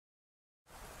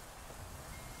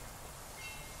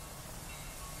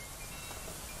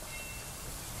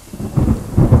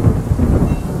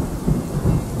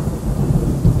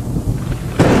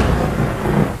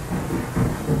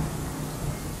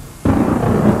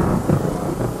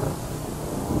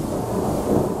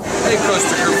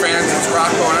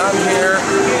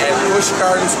Busch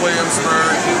Gardens,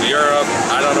 Williamsburg, Europe,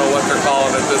 I don't know what they're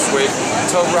calling it this week,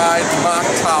 to ride Mach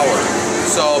Tower.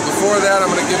 So before that, I'm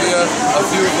going to give you a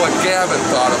view of what Gavin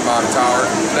thought of Mach Tower.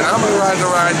 Then I'm going to ride the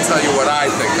ride and tell you what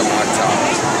I think of Mach Tower.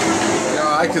 You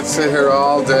know, I could sit here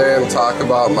all day and talk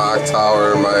about Mach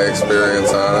Tower and my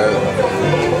experience on it.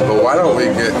 But why don't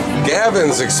we get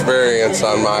Gavin's experience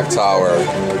on Mach Tower?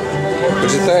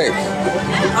 What'd you think?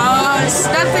 It's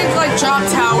nothing like Drop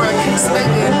Tower at Kingston,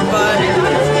 but it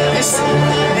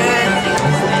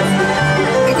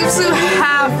gives you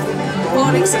half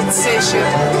floating sensation,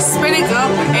 spinning up,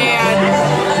 and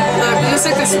the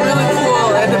music is really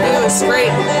cool, and the view is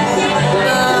great.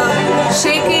 The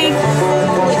shaking,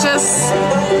 just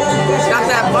not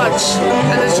that much,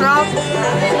 and the drop,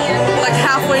 like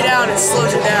halfway down, it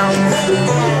slows you down.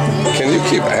 Can you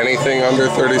keep anything under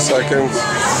 30 seconds?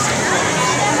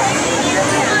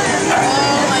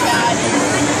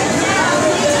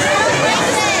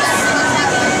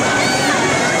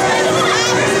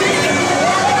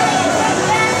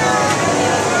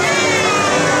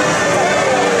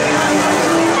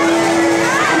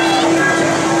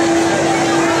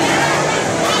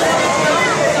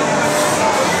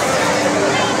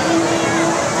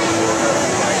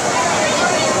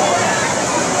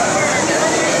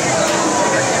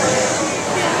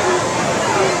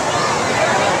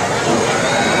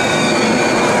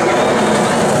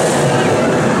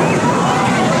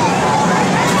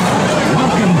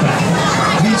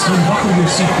 Unbuckle your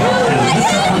seatbelt and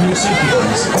lift up on your safety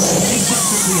harness. Take it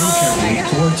quickly and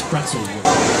carefully towards pretzel wood.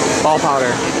 Ball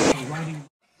powder.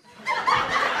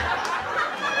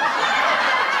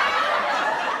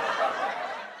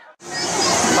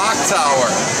 Mach Tower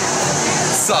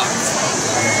sucked.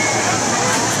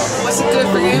 Was it good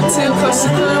for you too, Costa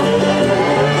Crew?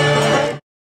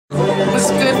 Was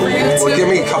it good for you too? Well, give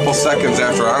me a couple seconds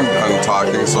after I'm done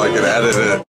talking so I can edit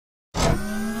it.